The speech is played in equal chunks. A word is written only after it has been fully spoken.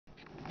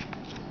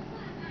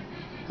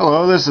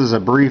Hello, this is a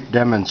brief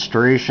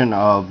demonstration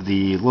of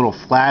the little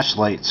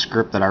flashlight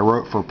script that I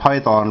wrote for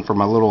Python for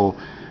my little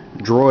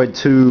Droid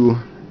 2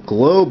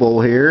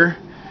 Global here.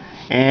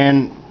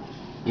 And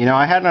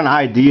I had an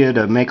idea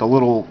to make a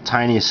little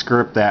tiny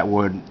script that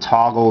would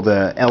toggle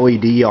the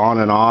LED on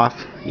and off,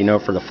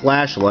 for the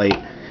flashlight.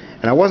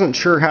 And I wasn't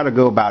sure how to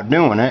go about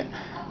doing it,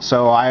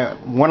 so I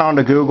went on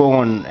to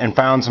Google and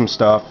found some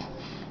stuff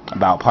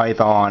about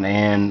Python,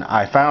 and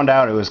I found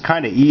out it was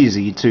kind of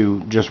easy to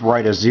just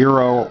write a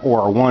 0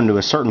 or a 1 to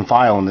a certain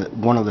file in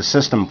one of the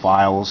system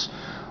files,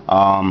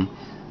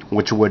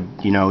 which would,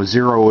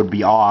 0 would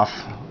be off,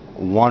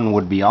 1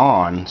 would be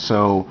on.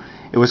 So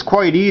it was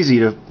quite easy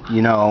to,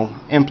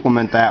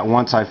 implement that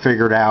once I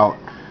figured out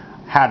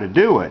how to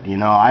do it.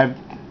 I've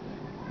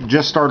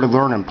just started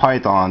learning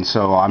Python,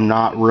 so I'm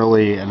not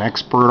really an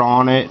expert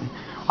on it.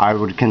 I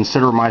would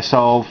consider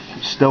myself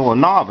still a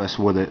novice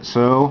with it.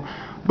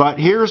 But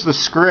here's the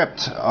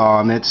script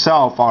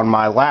itself on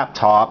my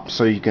laptop,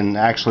 so you can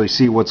actually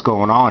see what's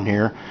going on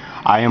here.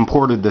 I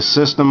imported the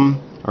system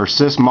or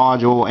sys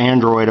module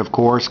Android, of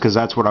course, because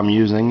that's what I'm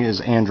using is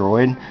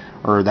Android,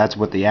 or that's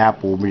what the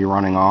app will be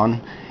running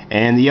on,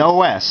 and the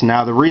OS.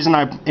 Now the reason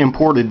I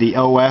imported the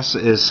OS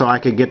is so I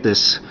could get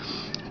this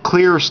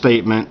clear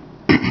statement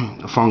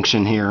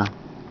function here,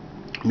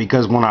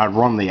 because when I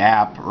run the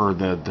app or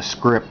the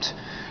script,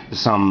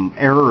 some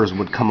errors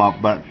would come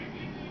up, but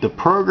the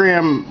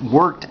program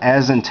worked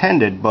as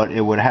intended, but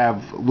it would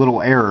have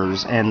little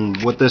errors, and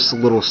what this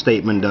little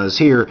statement does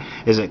here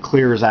is it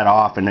clears that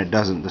off and it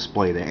doesn't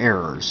display the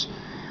errors.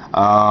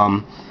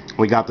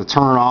 We got the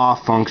turn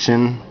off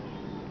function,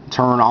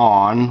 turn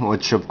on,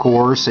 which of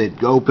course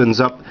it opens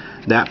up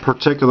that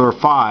particular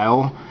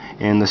file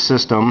in the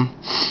system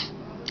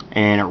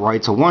and it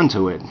writes a 1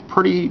 to it.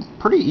 Pretty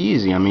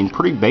easy,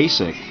 pretty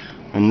basic.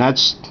 And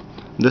that's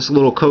this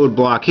little code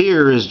block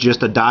here is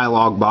just a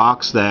dialog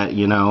box that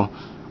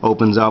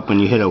opens up when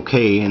you hit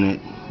OK, and it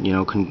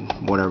can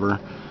whatever.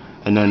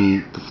 And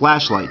then the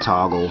flashlight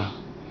toggle,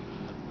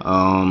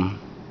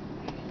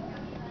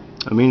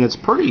 it's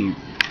pretty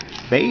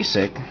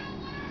basic,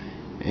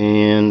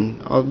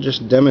 and I'll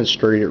just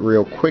demonstrate it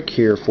real quick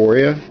here for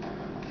you.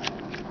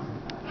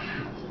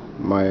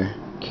 My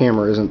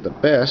camera isn't the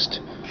best,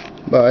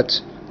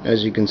 but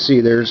as you can see,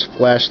 there's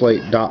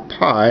flashlight.py,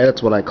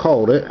 that's what I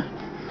called it,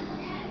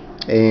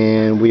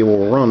 and we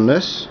will run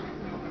this.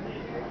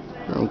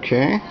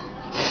 Okay.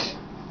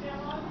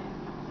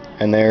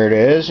 And there it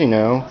is,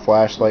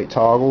 flashlight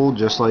toggle,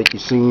 just like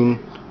you've seen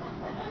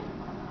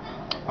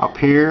up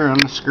here on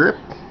the script.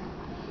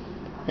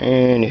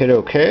 And you hit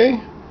OK,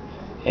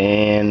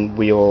 and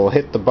we will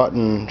hit the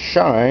button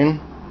shine.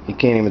 You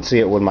can't even see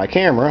it with my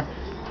camera,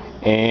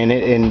 and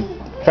it in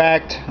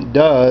fact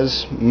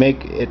does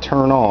make it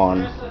turn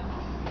on.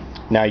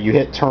 Now you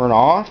hit turn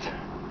off,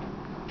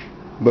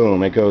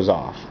 boom, it goes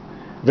off.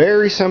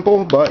 Very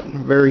simple, but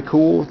very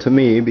cool to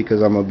me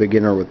because I'm a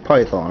beginner with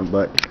Python.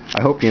 But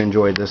I hope you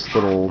enjoyed this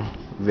little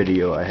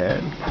video I had.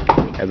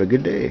 Have a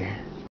good day.